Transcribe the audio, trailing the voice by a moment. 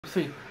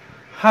Three.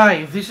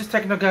 Hi, this is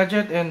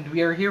TeknoGadyet and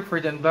we are here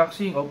for the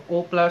unboxing of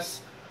O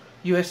Plus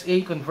USA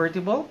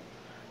Convertible.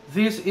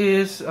 This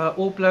is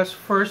O Plus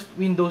first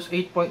Windows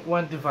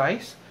 8.1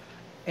 device,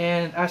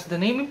 and as the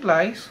name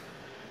implies,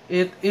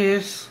 it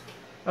is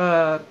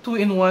a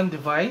 2-in-1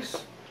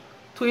 device.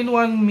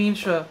 2-in-1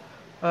 means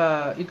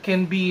it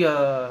can be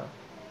a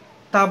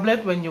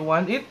tablet when you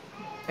want it,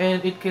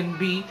 and it can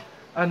be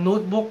a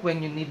notebook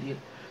when you need it.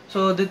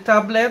 So the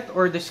tablet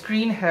or the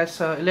screen has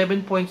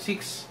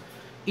 11.6-inch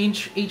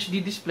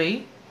HD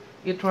display.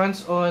 It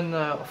runs on,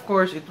 of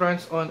course, it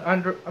runs on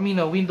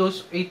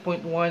Windows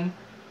 8.1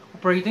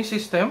 operating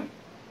system.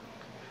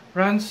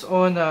 Runs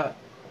on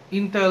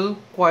Intel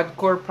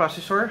quad-core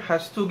processor.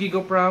 Has 2 GB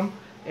of RAM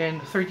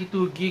and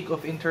 32 GB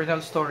of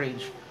internal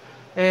storage.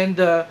 And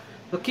the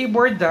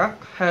keyboard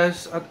dock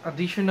has an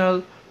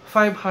additional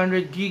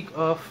 500 GB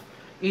of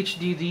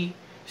HDD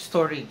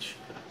storage.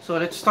 So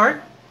let's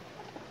start.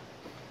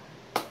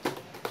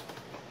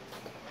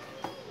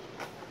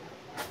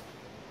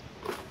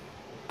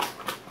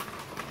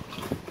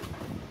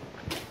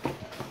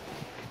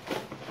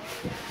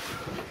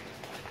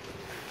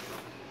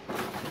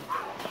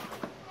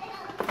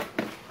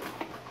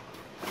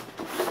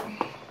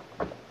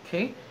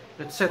 Okay,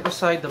 let's set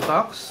aside the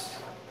box.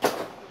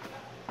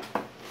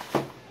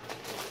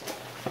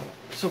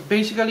 So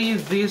basically,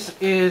 this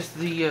is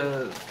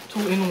the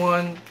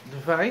 2-in-1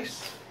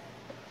 device.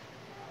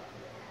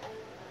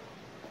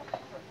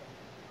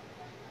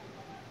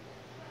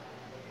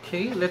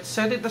 Okay, let's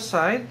set it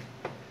aside.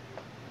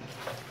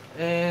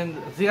 And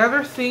the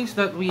other things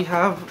that we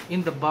have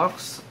in the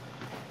box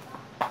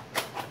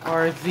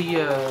are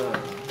the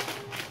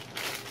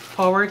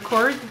power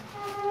cord,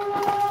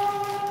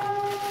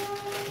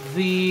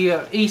 the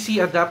AC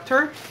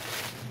adapter.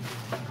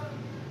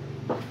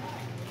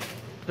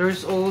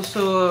 There's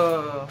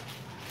also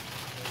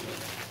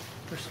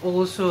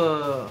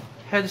a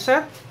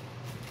headset,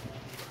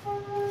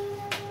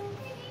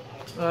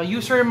 a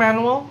user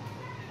manual,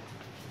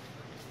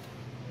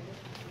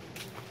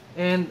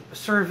 and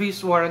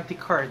service warranty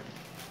card.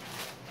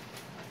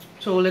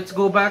 So let's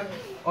go back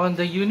on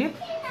the unit.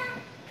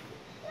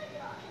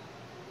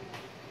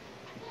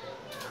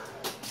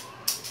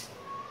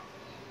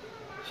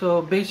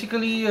 So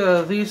basically,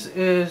 this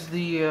is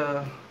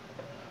the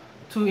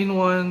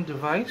 2-in-1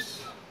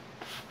 device.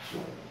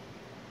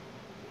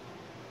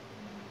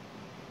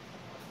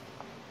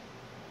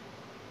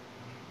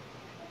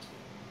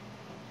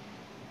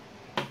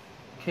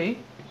 Okay.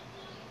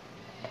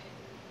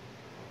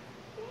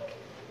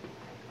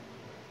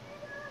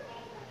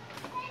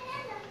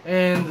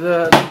 And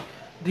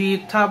the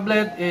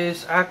tablet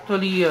is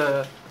actually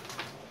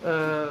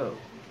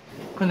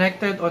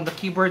connected on the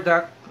keyboard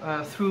dock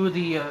through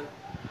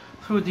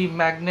the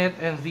magnet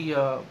and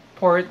the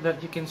port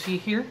that you can see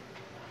here.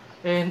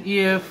 And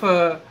if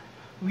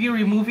we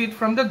remove it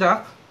from the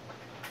dock,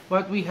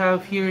 what we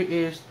have here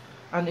is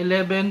an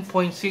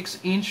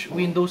 11.6-inch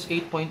Windows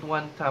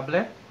 8.1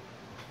 tablet.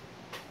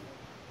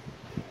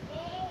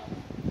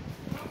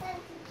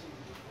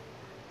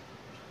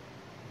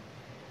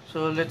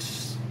 So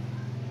let's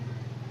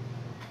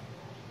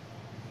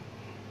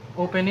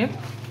open it.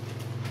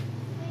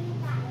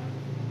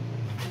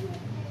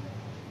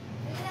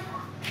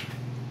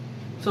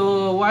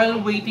 So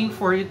while waiting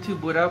for it to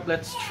boot up,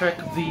 let's check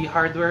the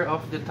hardware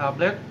of the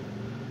tablet.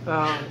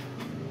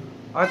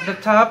 At the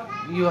top,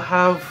 you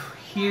have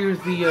here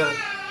the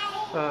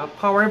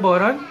power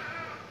button.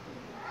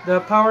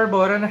 The power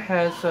button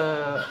has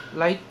a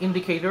light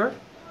indicator.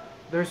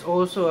 There's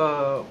also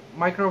a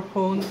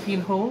microphone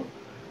pinhole,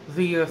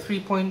 the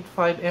 3.5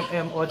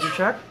 mm audio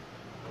jack.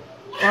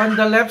 On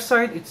the left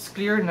side, it's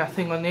clear,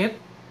 nothing on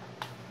it.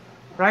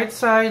 Right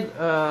side,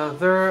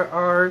 there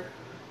are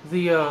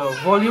the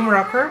volume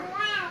rocker,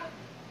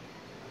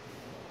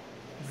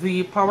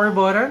 the power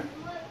button,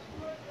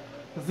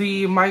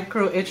 the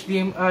micro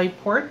HDMI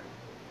port,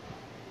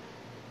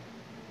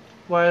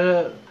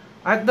 while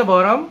at the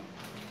bottom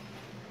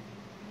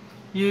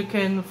you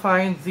can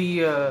find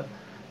the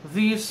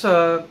these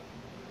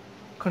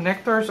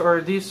connectors,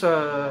 or this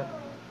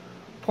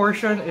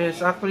portion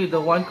is actually the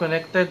one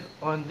connected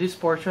on this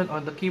portion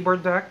on the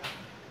keyboard dock.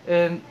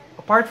 And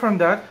apart from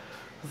that,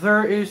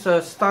 there is a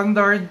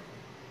standard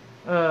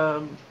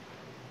a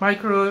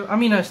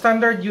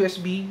standard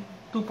USB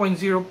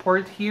 2.0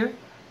 port here,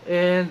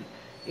 and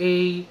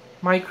a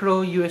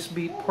micro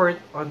USB port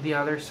on the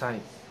other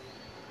side.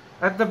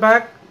 At the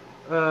back,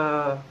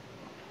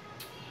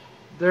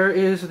 there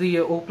is the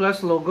O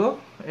Plus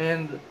logo,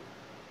 and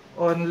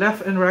on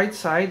left and right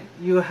side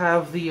you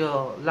have the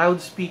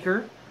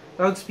loudspeakers.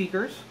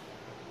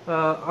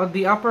 On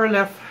the upper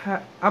left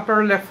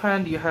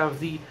hand, you have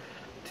the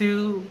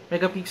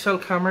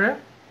 2-megapixel camera.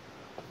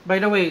 By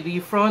the way,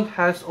 the front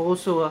has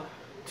also a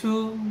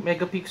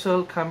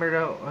 2-megapixel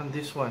camera on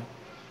this one.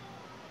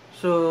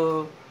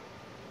 So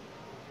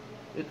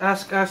it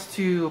asks us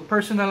to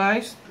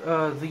personalize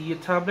the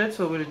tablet,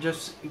 so we'll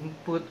just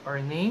input our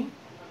name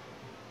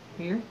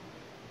here.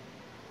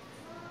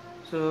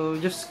 So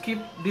just skip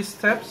these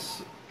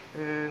steps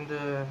and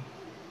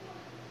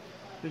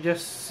We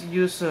just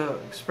use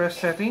express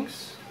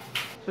settings.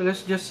 So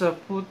let's just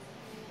put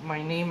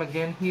my name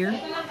again here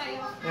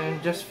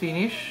and just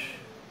finish.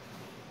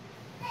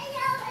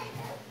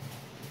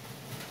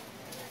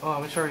 Oh,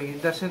 I'm sorry,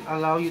 it doesn't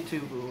allow you to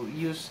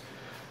use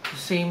the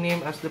same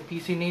name as the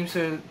PC name,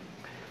 so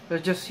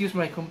let's just use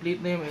my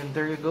complete name, and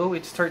there you go,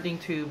 it's starting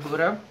to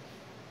boot up.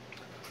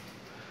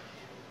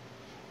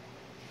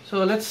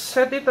 So let's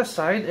set it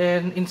aside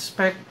and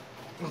inspect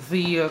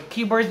the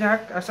keyboard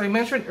DAC. As I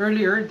mentioned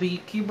earlier, the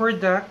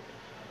keyboard DAC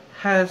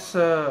has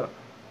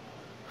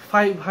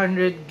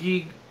 500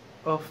 gig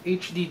of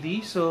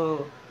HDD,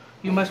 so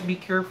you must be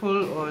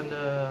careful on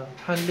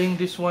handling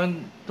this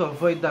one to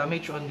avoid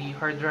damage on the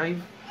hard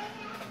drive.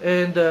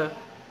 And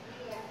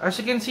as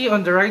you can see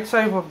on the right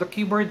side of the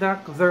keyboard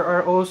DAC, there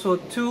are also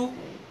two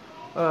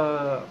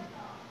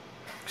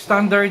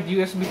standard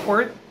USB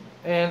port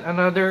and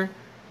another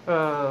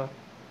 3.5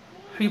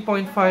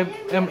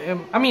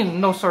 mm. I mean,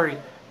 no, sorry.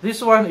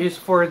 This one is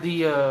for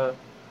the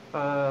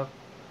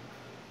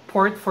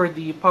port for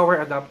the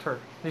power adapter.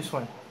 This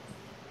one.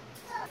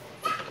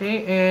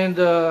 Okay, and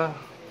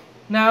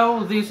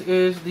now this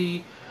is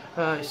the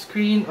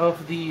screen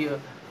of the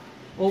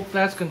O+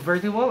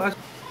 convertible.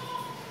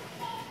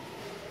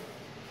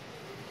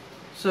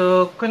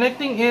 So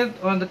connecting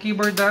it on the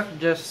keyboard DAC,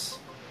 just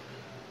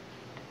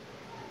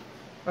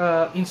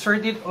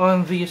insert it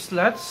on the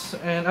slots,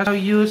 and I now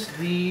use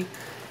the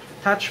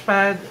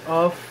touchpad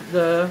of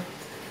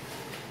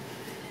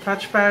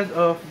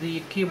the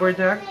keyboard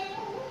DAC,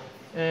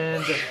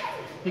 and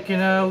you can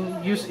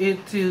now use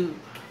it to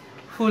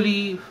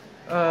fully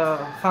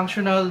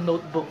functional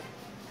notebook.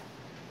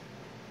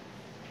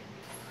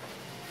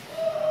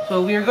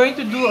 So we are going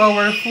to do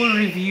our full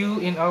review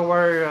in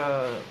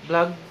our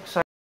blog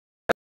site.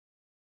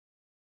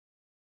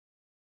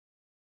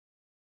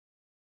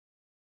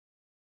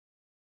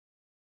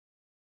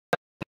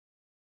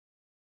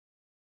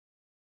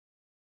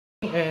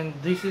 And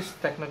this is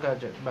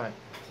TeknoGadyet. Bye.